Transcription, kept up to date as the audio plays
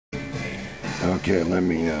Okay, let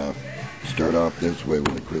me start off this way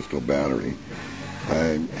with the crystal battery.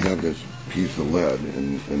 I have this piece of lead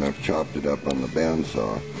and I've chopped it up on the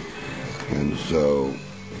bandsaw. And so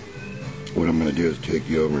what I'm going to do is take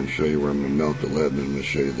you over and show you where I'm going to melt the lead, and then I'm going to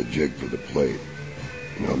show you the jig for the plate.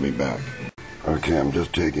 And I'll be back. Okay, I'm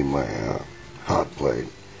just taking my hot plate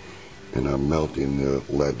and I'm melting the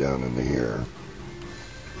lead down into here.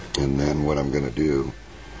 And then what I'm going to do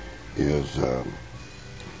is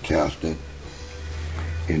cast it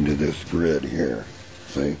into this grid here,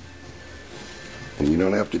 see? And you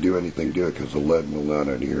don't have to do anything to it because the lead will not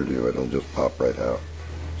adhere to it, it'll just pop right out.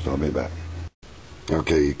 So I'll be back.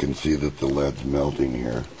 Okay, you can see that the lead's melting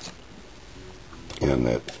here, and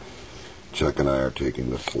that Chuck and I are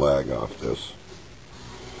taking the slag off this.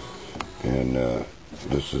 And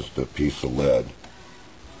this is the piece of lead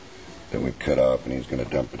that we cut off, and he's going to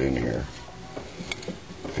dump it in here.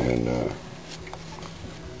 And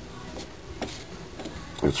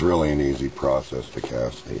it's really an easy process to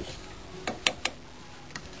cast these.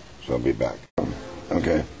 So I'll be back.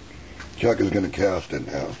 Okay, Chuck is going to cast it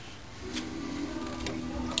now.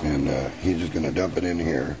 And he's just going to dump it in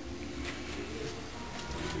here.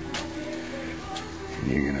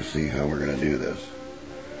 And you're going to see how we're going to do this.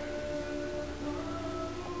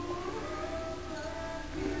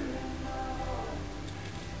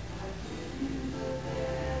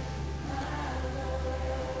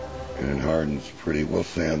 And it hardens pretty. We'll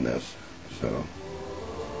sand this, so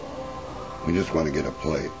we just want to get a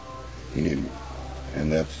plate. You need,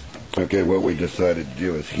 and that's okay. What we decided to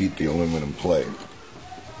do is heat the aluminum plate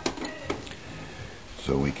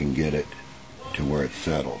so we can get it to where it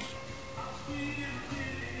settles.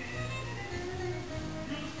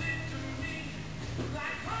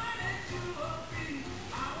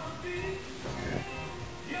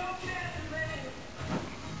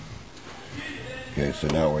 Okay, so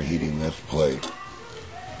now we're heating this plate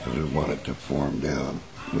because we want it to form down.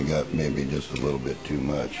 We got maybe just a little bit too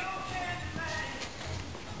much.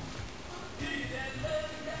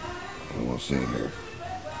 And we'll see here.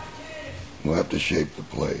 We'll have to shape the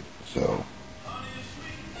plate. So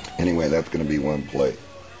anyway, that's going to be one plate.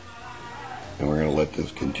 And we're going to let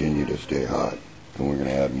this continue to stay hot. And we're going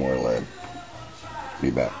to add more lead.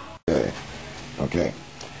 Be back. Okay.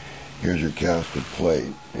 Here's your casted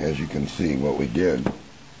plate. As you can see, what we did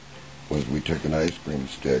was we took an ice cream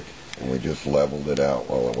stick and we just leveled it out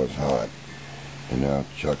while it was hot. And now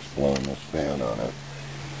Chuck's blowing this fan on it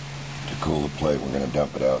to cool the plate. We're going to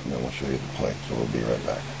dump it out and then we'll show you the plate. So we'll be right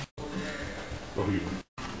back.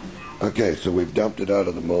 Okay, so we've dumped it out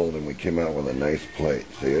of the mold and we came out with a nice plate.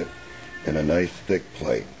 See it? And a nice thick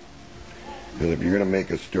plate. Because if you're going to make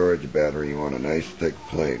a storage battery, you want a nice thick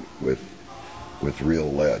plate with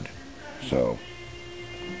real lead. So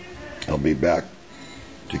I'll be back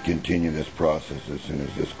to continue this process as soon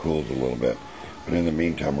as this cools a little bit. But in the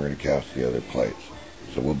meantime, we're going to cast the other plates.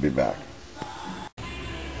 So we'll be back.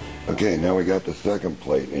 Okay, now we got the second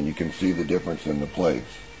plate, and you can see the difference in the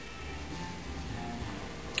plates.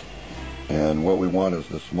 And what we want is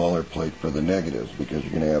the smaller plate for the negatives, because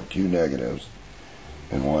you're going to have two negatives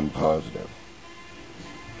and one positive.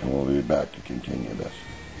 And we'll be back to continue this.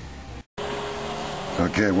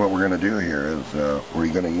 Okay, what we're going to do here is we're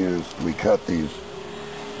going to use, we cut these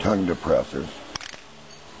tongue depressors,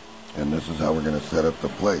 and this is how we're going to set up the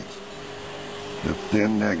plates. The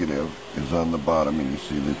thin negative is on the bottom, and you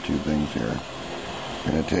see the two things here.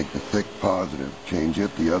 We're going to take the thick positive, change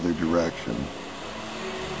it the other direction,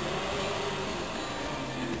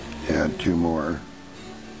 add two more,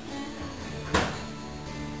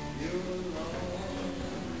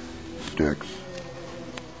 sticks,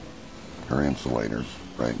 or insulators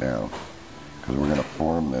right now, because we're going to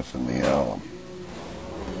form this in the alum.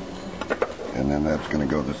 And then that's going to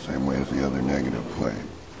go the same way as the other negative plate.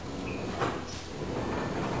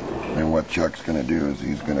 And what Chuck's going to do is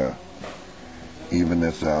he's going to even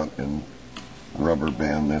this out and rubber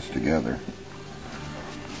band this together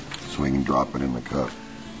so we can drop it in the cup.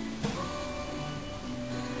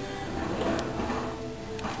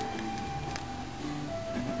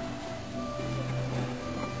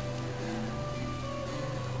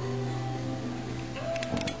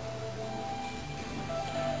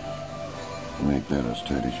 Make that as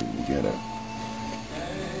tight as you can get it.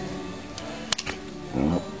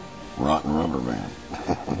 Rotten rubber band.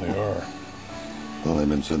 They are. Well, they've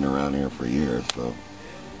been sitting around here for years, so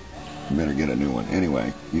you better get a new one.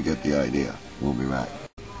 Anyway, you get the idea. We'll be back.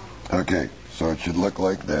 Okay, so it should look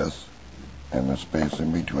like this, and the space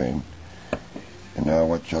in between. And now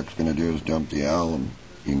what Chuck's going to do is dump the alum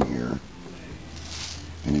in here,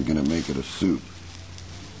 and he's going to make it a soup.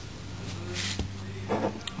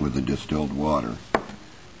 with the distilled water.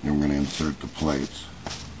 Then we're going to insert the plates.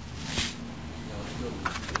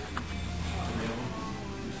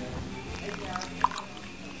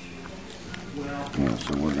 Yeah,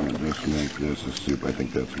 so we're going to just make this a soup. I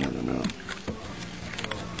think that's more than enough.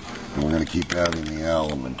 And we're going to keep adding the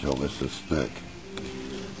alum until this is thick.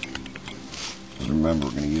 Remember,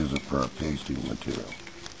 we're going to use it for our pasting material.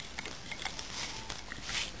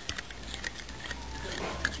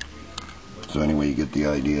 So anyway, you get the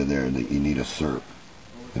idea there that you need a syrup,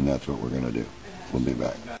 and that's what we're going to do. We'll be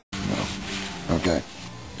back. Okay,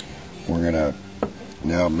 we're going to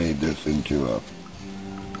now made this into a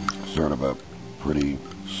sort of a pretty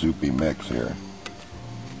soupy mix here.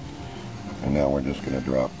 And now we're just going to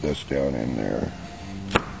drop this down in there.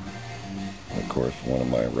 Of course, one of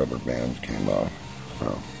my rubber bands came off.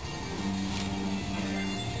 So,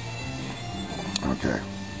 okay.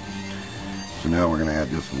 So now we're going to add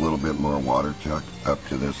just a little bit more water up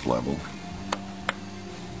to this level.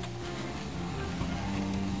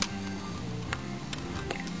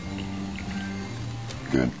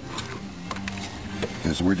 Good.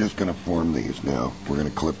 Okay, so we're just going to form these now. We're going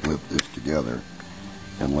to clip this together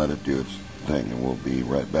and let it do its thing, and we'll be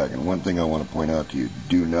right back. And one thing I want to point out to you,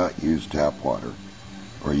 do not use tap water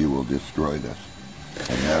or you will destroy this.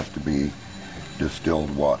 It has to be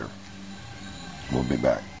distilled water. We'll be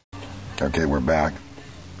back. Okay, we're back,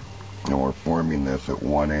 and we're forming this at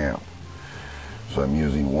 1 amp. So I'm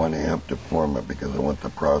using 1 amp to form it because I want the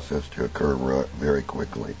process to occur very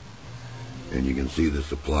quickly. And you can see the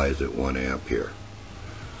supply is at 1 amp here.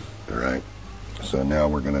 Alright, so now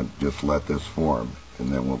we're going to just let this form,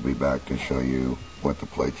 and then we'll be back to show you what the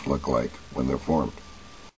plates look like when they're formed.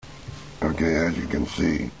 Okay, as you can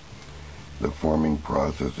see, the forming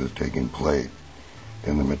process is taking place,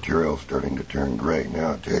 and the material is starting to turn gray.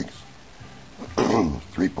 Now it takes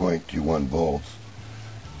 3.21 volts,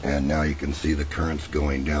 and now you can see the currents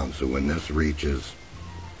going down. So when this reaches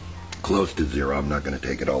close to zero, I'm not going to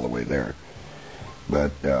take it all the way there,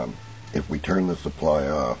 but if we turn the supply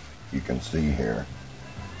off, you can see here,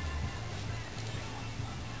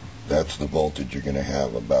 that's the voltage you're going to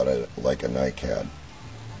have, about like a NiCad.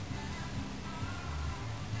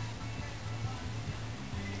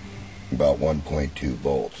 About 1.2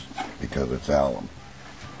 volts, because it's alum,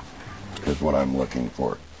 is what I'm looking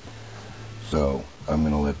for. So I'm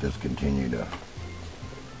going to let this continue to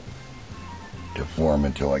form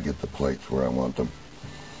until I get the plates where I want them.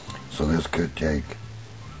 So this could take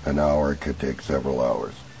an hour, it could take several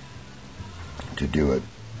hours to do it,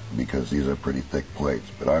 because these are pretty thick plates.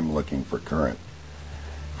 But I'm looking for current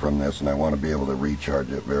from this, and I want to be able to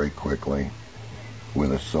recharge it very quickly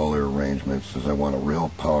with a solar arrangement, since I want a real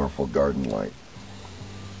powerful garden light.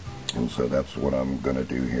 And so that's what I'm going to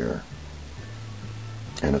do here.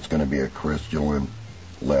 And it's going to be a crystalline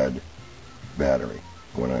lead battery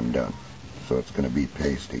when I'm done. So it's going to be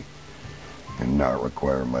pasty and not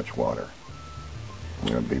require much water. I'm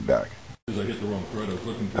going to be back.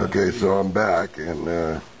 Okay, so I'm back, and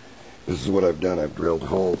this is what I've done. I've drilled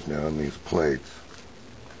holes now in these plates,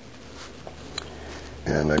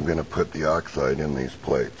 and I'm going to put the oxide in these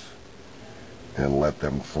plates and let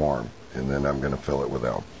them form, and then I'm going to fill it with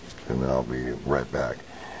alum, and then I'll be right back.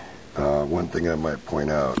 One thing I might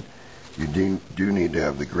point out, you do need to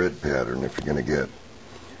have the grid pattern if you're going to get,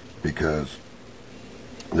 because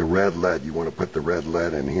the red lead, you want to put the red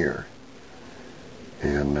lead in here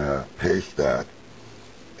and paste that,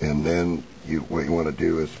 and then what you want to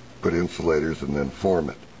do is put insulators and then form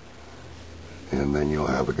it, and then you'll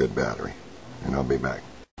have a good battery. And I'll be back.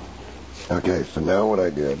 Okay, so now what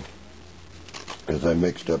I did is I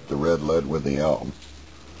mixed up the red lead with the alum,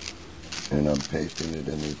 and I'm pasting it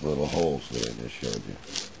in these little holes that I just showed you.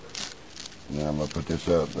 Now I'm going to put this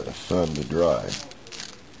out in the sun to dry,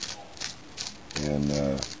 and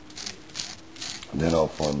then I'll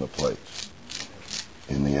form the plates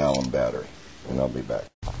in the alum battery, and I'll be back.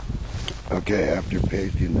 Okay, after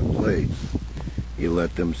pasting the plates, you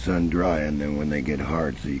let them sun dry, and then when they get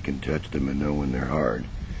hard, so you can touch them and know when they're hard.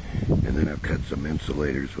 And then I've cut some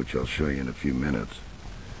insulators, which I'll show you in a few minutes.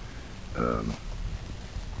 And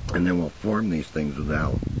then we'll form these things with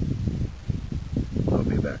alum. I'll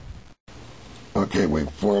be back. Okay,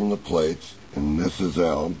 we've formed the plates, and this is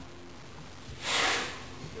alum.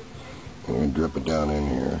 I'm going to drip it down in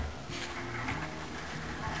here.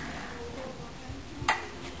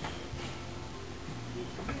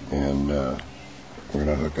 And we're going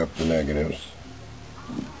to hook up the negatives.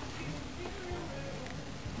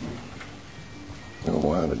 Oh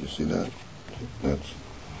wow, did you see that? That's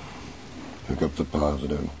hook up the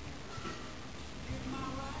positive.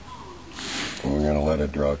 And we're going to let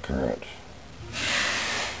it draw current.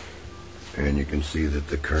 And you can see that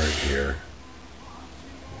the current here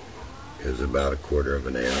is about 1/4 of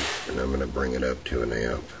an amp, and I'm going to bring it up to an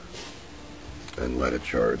amp and let it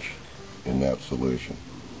charge in that solution.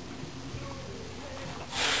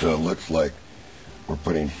 So it looks like we're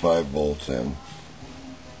putting 5 volts in.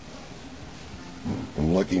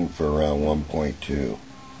 I'm looking for around 1.2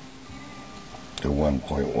 to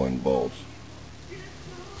 1.1 volts.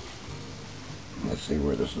 Let's see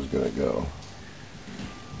where this is going to go.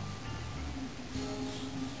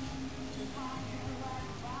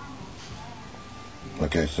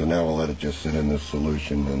 Okay, so now we'll let it just sit in this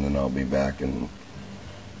solution, and then I'll be back and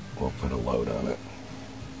we'll put a load on it.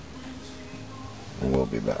 And we'll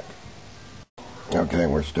be back. Okay,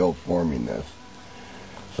 we're still forming this.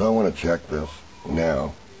 So I want to check this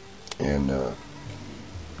now, and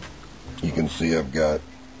you can see I've got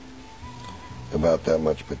about that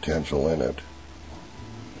much potential in it.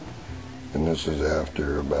 And this is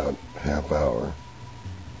after about ½ hour.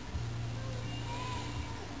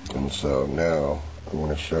 And so now I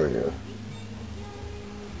want to show you.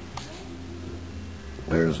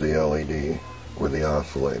 There's the LED with the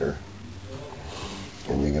oscillator.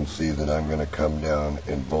 And you can see that I'm going to come down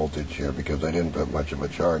in voltage here because I didn't put much of a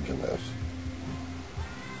charge in this.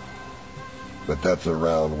 But that's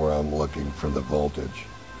around where I'm looking for the voltage.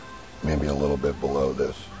 Maybe a little bit below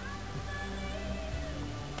this.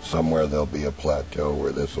 Somewhere there'll be a plateau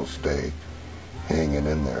where this will stay hanging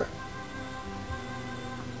in there.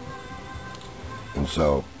 And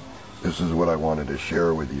so this is what I wanted to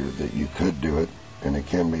share with you, that you could do it, and it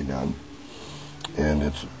can be done. And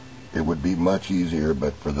it would be much easier,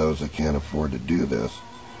 but for those that can't afford to do this,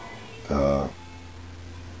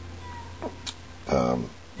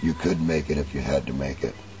 you could make it if you had to make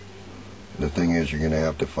it. The thing is, you're going to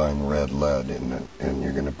have to find red lead, and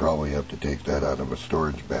you're going to probably have to take that out of a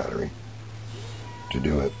storage battery to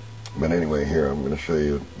do it. But anyway, here I'm going to show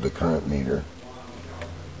you the current meter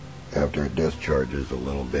after it discharges a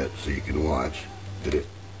little bit, so you can watch that it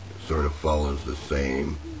sort of follows the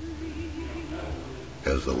same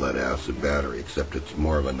as the lead acid battery, except it's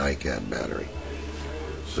more of a NiCad battery.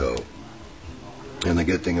 So, and the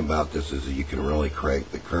good thing about this is that you can really crank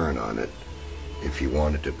the current on it if you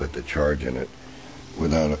wanted to put the charge in it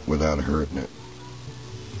without hurting it.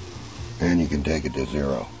 And you can take it to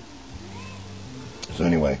 0. So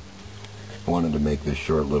anyway, I wanted to make this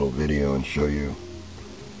short little video and show you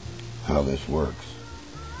how this works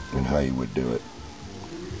and how you would do it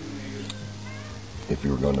if you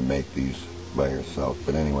were going to make these by yourself.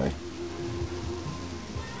 But anyway,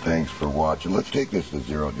 thanks for watching. Let's take this to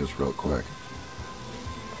 0 just real quick,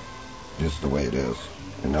 just the way it is,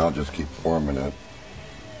 and I'll just keep forming it.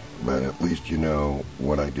 But at least you know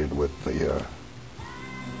what I did with the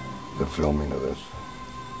filming of this.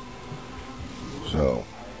 So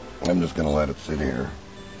I'm just going to let it sit here.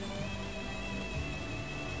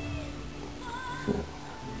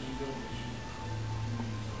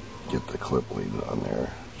 Get the clip leads on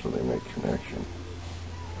there so they make connection.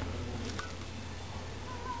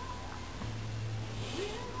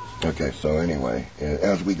 Okay, so anyway,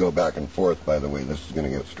 as we go back and forth, by the way, this is going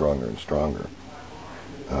to get stronger and stronger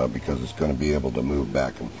because it's going to be able to move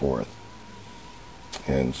back and forth.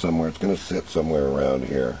 And somewhere, it's going to sit somewhere around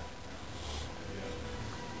here.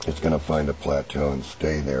 It's going to find a plateau and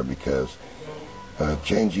stay there because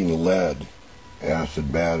changing lead acid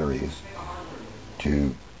batteries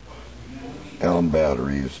to alum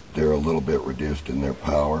batteries, they're a little bit reduced in their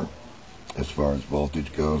power as far as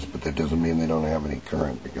voltage goes, but that doesn't mean they don't have any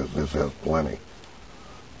current, because this has plenty.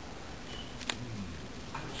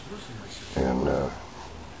 And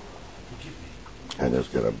I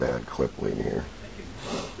just got a bad clip lead here.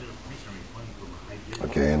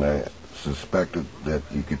 Okay, and I suspected that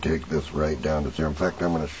you could take this right down to 0. In fact,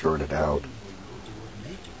 I'm going to short it out.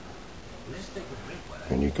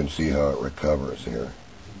 And you can see how it recovers here.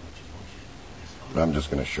 But I'm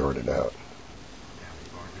just going to short it out.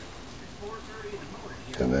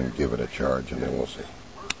 And then give it a charge, and then we'll see.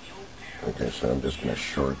 Okay, so I'm just going to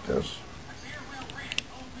short this.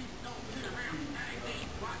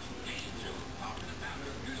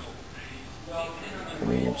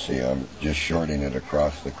 And you can see I'm just shorting it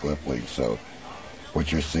across the clip lead. So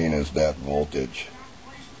what you're seeing is that voltage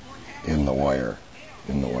in the wire.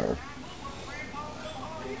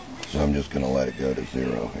 So I'm just going to let it go to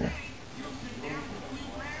 0 here.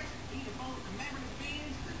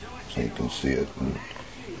 So you can see it. And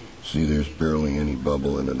see, there's barely any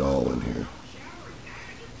bubble in it all in here.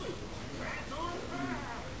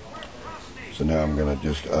 So now I'm going to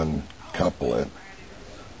just uncouple it.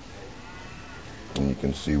 And you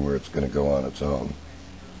can see where it's going to go on its own.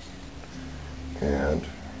 And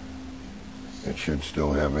it should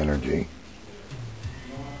still have energy,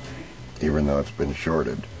 even though it's been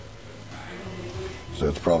shorted. So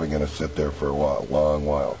it's probably going to sit there for a while, long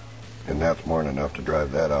while, and that's more than enough to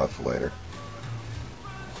drive that oscillator.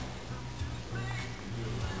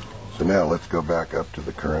 So now let's go back up to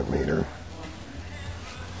the current meter,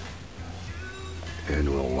 and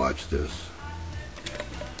we'll watch this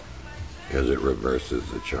as it reverses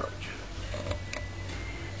the charge.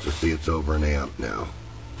 So see, it's over an amp now,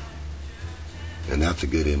 and that's a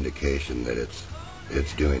good indication that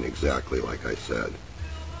it's doing exactly like I said.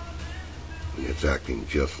 It's acting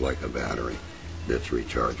just like a battery that's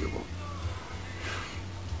rechargeable.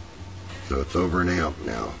 So it's over an amp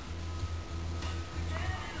now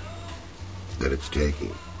that it's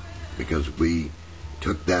taking, because we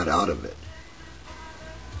took that out of it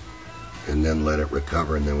and then let it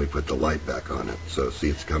recover, and then we put the light back on it. So see,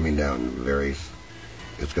 it's coming down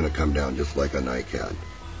it's going to come down just like a NiCad.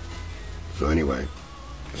 So anyway,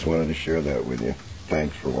 just wanted to share that with you.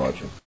 Thanks for watching.